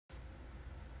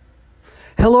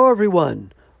Hello,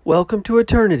 everyone. Welcome to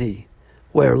Eternity,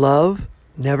 where love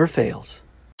never fails.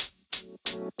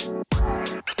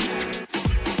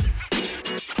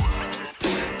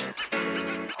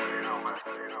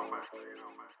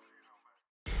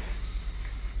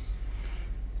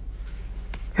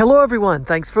 Hello, everyone.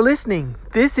 Thanks for listening.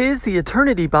 This is the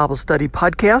Eternity Bible Study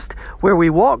Podcast, where we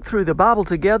walk through the Bible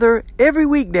together every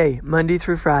weekday, Monday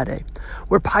through Friday.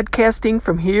 We're podcasting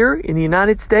from here in the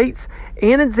United States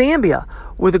and in Zambia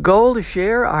with a goal to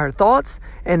share our thoughts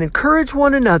and encourage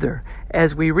one another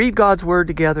as we read God's Word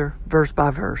together, verse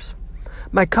by verse.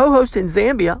 My co-host in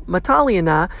Zambia, Matali, and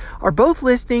I are both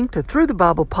listening to Through the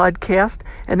Bible podcast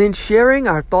and then sharing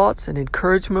our thoughts and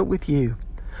encouragement with you.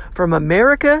 From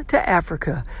America to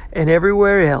Africa and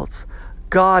everywhere else,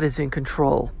 God is in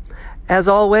control. As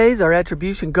always, our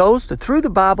attribution goes to Through the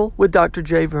Bible with Dr.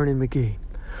 J. Vernon McGee.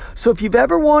 So if you've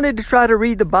ever wanted to try to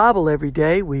read the Bible every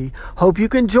day, we hope you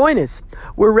can join us.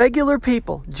 We're regular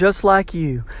people, just like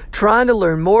you, trying to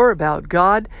learn more about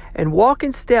God and walk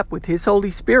in step with His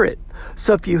Holy Spirit.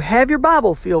 So if you have your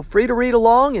Bible, feel free to read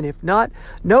along, and if not,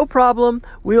 no problem.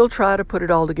 We'll try to put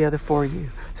it all together for you.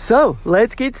 So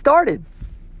let's get started.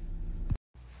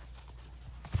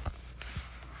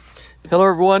 Hello,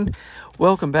 everyone.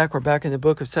 Welcome back. We're back in the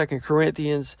book of 2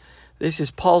 Corinthians. This is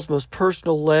Paul's most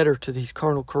personal letter to these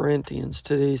carnal Corinthians,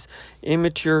 to this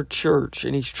immature church.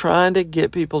 And he's trying to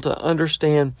get people to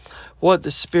understand what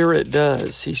the Spirit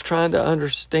does. He's trying to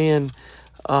understand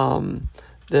how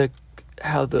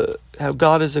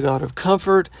God is a God of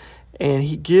comfort, and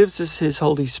He gives us His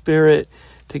Holy Spirit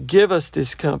to give us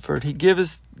this comfort. He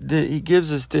gives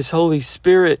us this Holy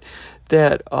Spirit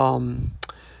that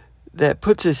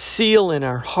puts a seal in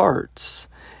our hearts.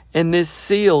 And this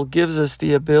seal gives us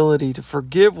the ability to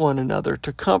forgive one another,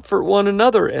 to comfort one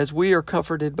another as we are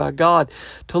comforted by God,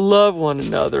 to love one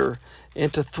another,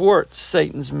 and to thwart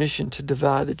Satan's mission to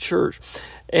divide the church.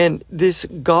 And this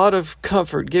God of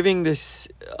comfort, giving us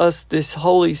this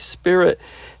Holy Spirit,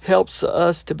 helps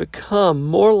us to become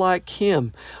more like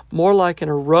Him, more like an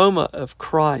aroma of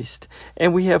Christ.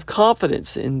 And we have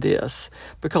confidence in this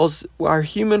because our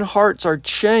human hearts are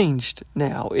changed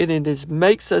now. It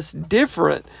makes us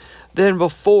different than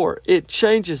before. It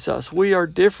changes us. We are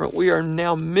different. We are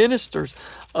now ministers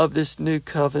of this new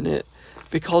covenant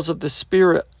because of the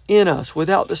Spirit in us.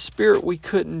 Without the Spirit, we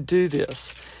couldn't do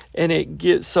this.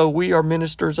 And so we are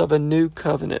ministers of a new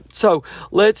covenant. So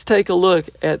let's take a look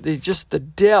at just the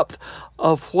depth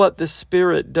of what the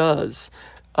Spirit does.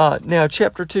 Now,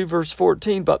 chapter 2, verse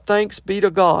 14, but thanks be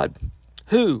to God,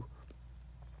 who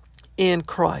in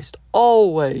Christ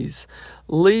always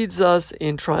leads us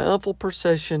in triumphal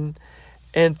procession,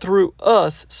 and through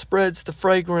us spreads the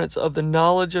fragrance of the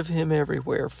knowledge of Him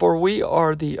everywhere. For we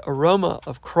are the aroma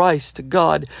of Christ to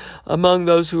God among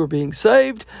those who are being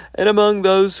saved and among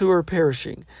those who are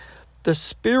perishing. The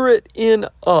Spirit in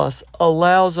us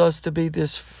allows us to be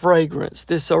this fragrance,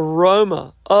 this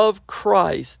aroma of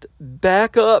Christ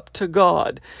back up to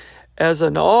God as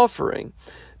an offering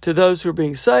to those who are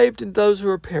being saved and those who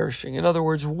are perishing. In other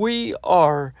words, we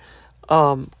are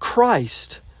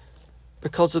Christ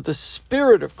because of the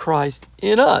Spirit of Christ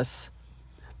in us.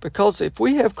 Because if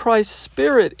we have Christ's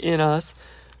Spirit in us,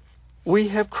 we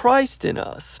have Christ in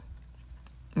us.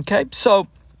 Okay, so,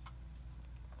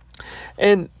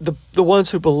 and the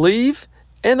ones who believe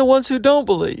and the ones who don't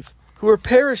believe, who are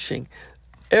perishing,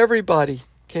 everybody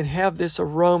can have this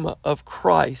aroma of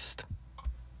Christ.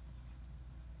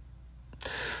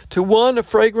 To one, a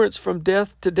fragrance from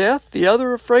death to death, the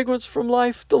other, a fragrance from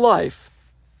life to life.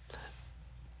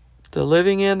 The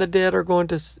living and the dead are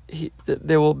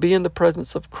they will be in the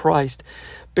presence of Christ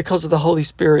because of the Holy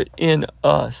Spirit in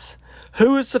us.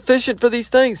 Who is sufficient for these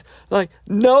things?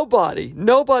 Nobody.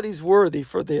 Nobody's worthy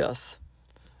for this.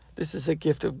 This is a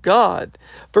gift of God.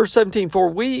 Verse 17, for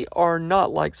we are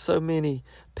not like so many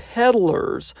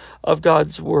peddlers of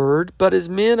God's word, but as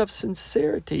men of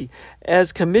sincerity,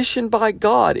 as commissioned by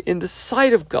God in the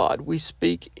sight of God, we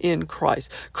speak in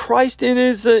Christ. Christ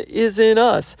is in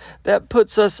us. That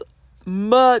puts us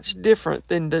much different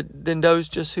than those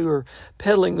just who are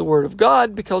peddling the word of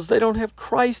God because they don't have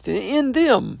Christ in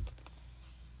them.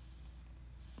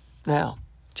 Now,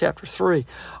 chapter 3,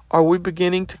 are we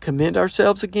beginning to commend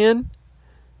ourselves again?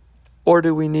 Or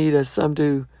do we need, as some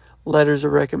do, letters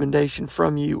of recommendation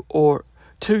from you or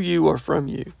to you or from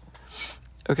you?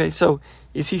 Okay, so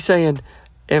is he saying,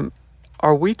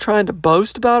 are we trying to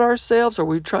boast about ourselves? Are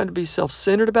we trying to be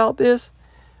self-centered about this?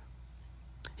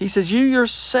 He says, you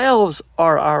yourselves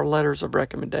are our letters of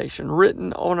recommendation,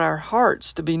 written on our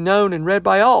hearts to be known and read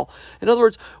by all. In other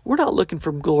words, we're not looking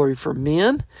for glory from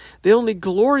men. The only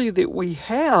glory that we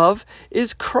have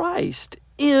is Christ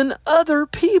in other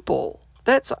people.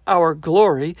 That's our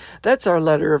glory. That's our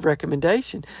letter of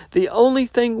recommendation. The only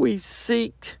thing we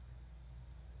seek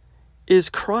is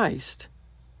Christ.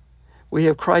 We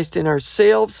have Christ in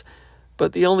ourselves,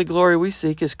 but the only glory we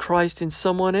seek is Christ in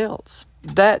someone else.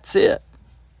 That's it.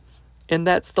 And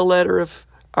that's the letter of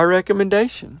our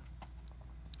recommendation.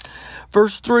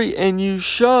 Verse 3, and you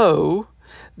show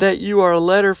that you are a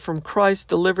letter from Christ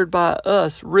delivered by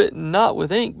us, written not with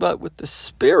ink, but with the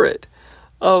Spirit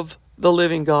of the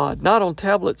living God, not on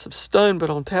tablets of stone, but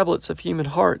on tablets of human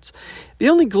hearts. The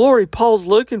only glory Paul's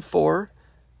looking for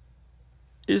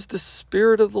is the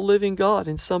Spirit of the living God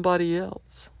in somebody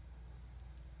else.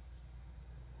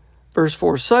 Verse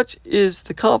 4, such is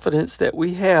the confidence that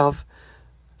we have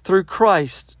through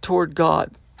Christ toward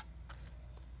God.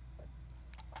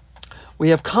 We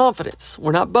have confidence.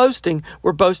 We're not boasting.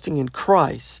 We're boasting in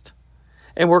Christ.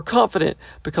 And we're confident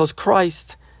because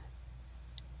Christ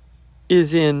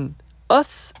is in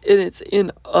us and it's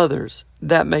in others.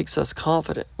 That makes us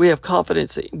confident. We have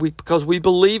confidence because we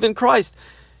believe in Christ.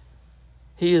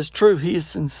 He is true. He is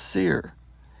sincere.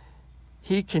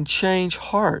 He can change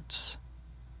hearts.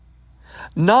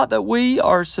 Not that we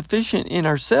are sufficient in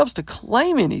ourselves to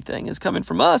claim anything as coming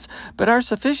from us, but our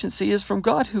sufficiency is from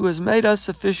God, who has made us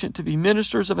sufficient to be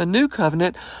ministers of a new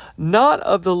covenant, not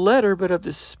of the letter, but of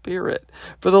the Spirit.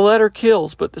 For the letter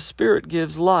kills, but the Spirit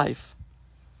gives life.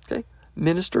 Okay?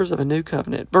 Ministers of a new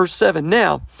covenant. Verse 7,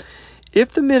 now,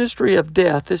 if the ministry of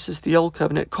death, this is the old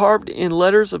covenant, carved in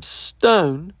letters of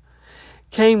stone,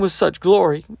 came with such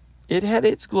glory, it had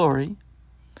its glory,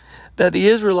 that the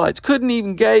Israelites couldn't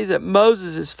even gaze at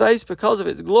Moses' face because of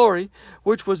its glory,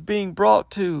 which was being brought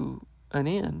to an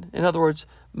end. In other words,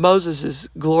 Moses'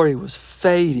 glory was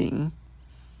fading.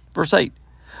 Verse 8,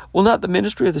 will not the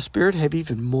ministry of the Spirit have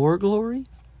even more glory?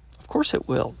 Of course it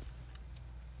will.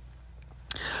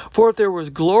 For if there was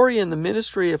glory in the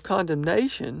ministry of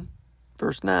condemnation,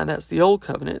 verse 9, that's the old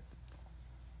covenant,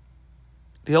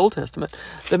 the Old Testament,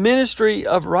 the ministry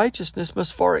of righteousness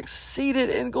must far exceed it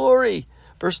in glory.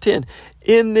 Verse 10,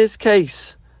 in this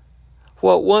case,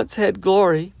 what once had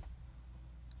glory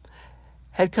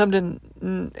had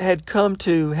come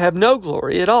to have no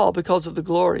glory at all because of the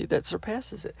glory that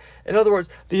surpasses it. In other words,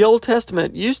 the Old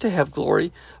Testament used to have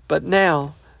glory, but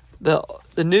now the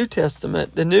New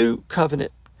Testament, the New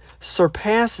Covenant,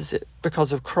 surpasses it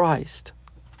because of Christ.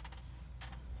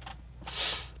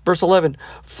 Verse 11,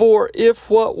 for if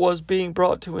what was being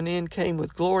brought to an end came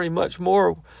with glory, much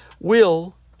more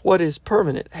will what is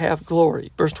permanent have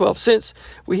glory. Verse 12, since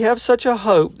we have such a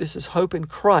hope, this is hope in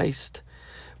Christ,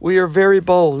 we are very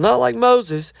bold, not like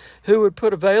Moses, who would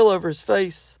put a veil over his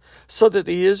face so that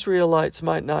the Israelites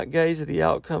might not gaze at the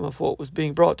outcome of what was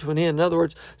being brought to an end. In other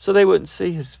words, so they wouldn't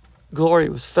see his glory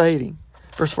was fading.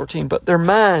 Verse 14, but their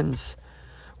minds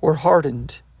were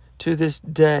hardened to this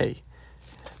day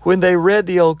when they read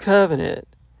the Old Covenant,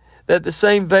 that the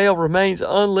same veil remains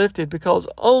unlifted because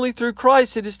only through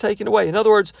Christ it is taken away. In other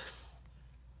words,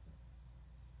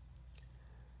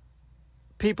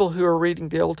 people who are reading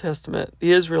the Old Testament,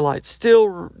 the Israelites,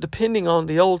 still depending on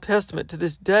the Old Testament to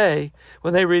this day,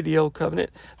 when they read the Old Covenant,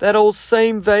 that old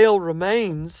same veil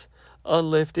remains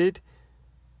unlifted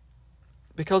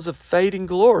because of fading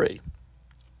glory.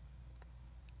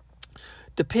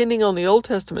 Depending on the Old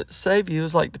Testament to save you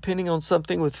is like depending on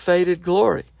something with faded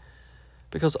glory.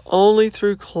 Because only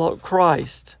through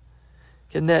Christ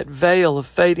can that veil of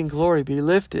fading glory be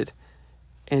lifted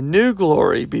and new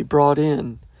glory be brought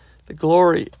in. The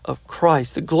glory of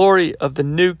Christ, the glory of the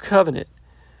new covenant,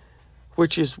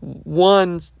 which is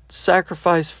one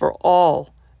sacrifice for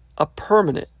all, a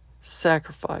permanent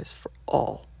sacrifice for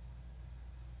all.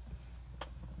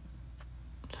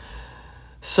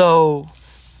 So,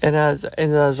 and as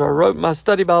I wrote my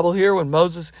study Bible here, when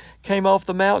Moses came off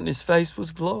the mountain, his face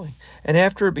was glowing. And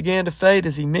after it began to fade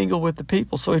as he mingled with the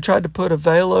people, so he tried to put a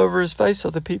veil over his face so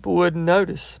the people wouldn't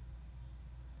notice.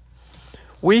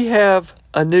 We have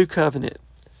a new covenant,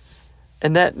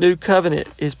 and that new covenant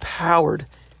is powered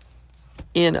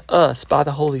in us by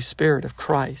the Holy Spirit of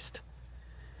Christ.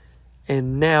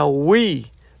 And now we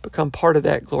become part of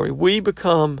that glory. We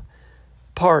become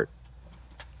part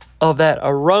of that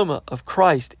aroma of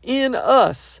Christ in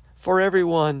us for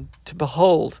everyone to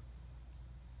behold.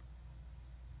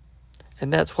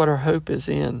 And that's what our hope is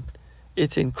in.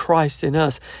 It's in Christ in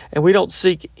us. And we don't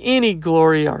seek any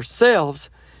glory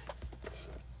ourselves.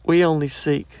 We only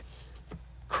seek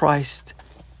Christ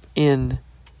in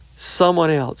someone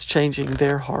else, changing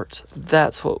their hearts.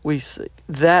 That's what we seek.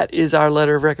 That is our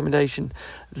letter of recommendation.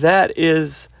 That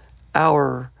is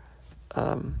our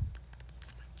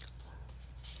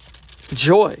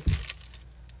joy.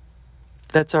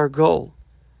 That's our goal.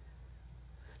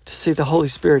 To see the Holy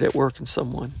Spirit at work in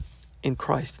someone, in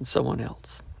Christ, in someone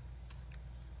else.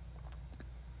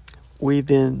 We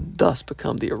then thus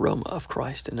become the aroma of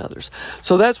Christ in others.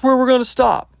 So that's where we're going to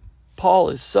stop. Paul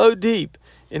is so deep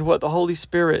in what the Holy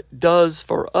Spirit does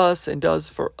for us and does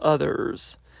for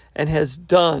others and has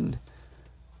done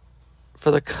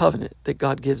for the covenant that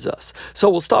God gives us. So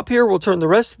we'll stop here. We'll turn the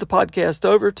rest of the podcast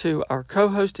over to our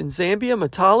co-host in Zambia,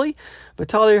 Matali.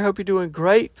 Matali, I hope you're doing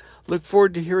great. Look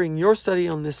forward to hearing your study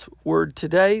on this word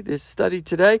today, this study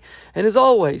today. And as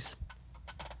always,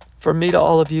 from me to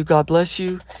all of you, God bless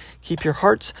you. Keep your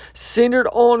hearts centered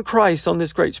on Christ on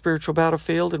this great spiritual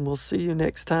battlefield. And we'll see you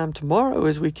next time tomorrow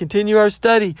as we continue our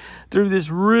study through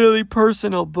this really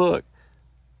personal book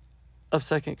of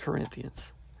 2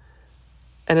 Corinthians.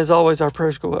 And as always, our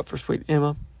prayers go up for sweet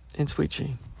Emma and sweet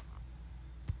Jean.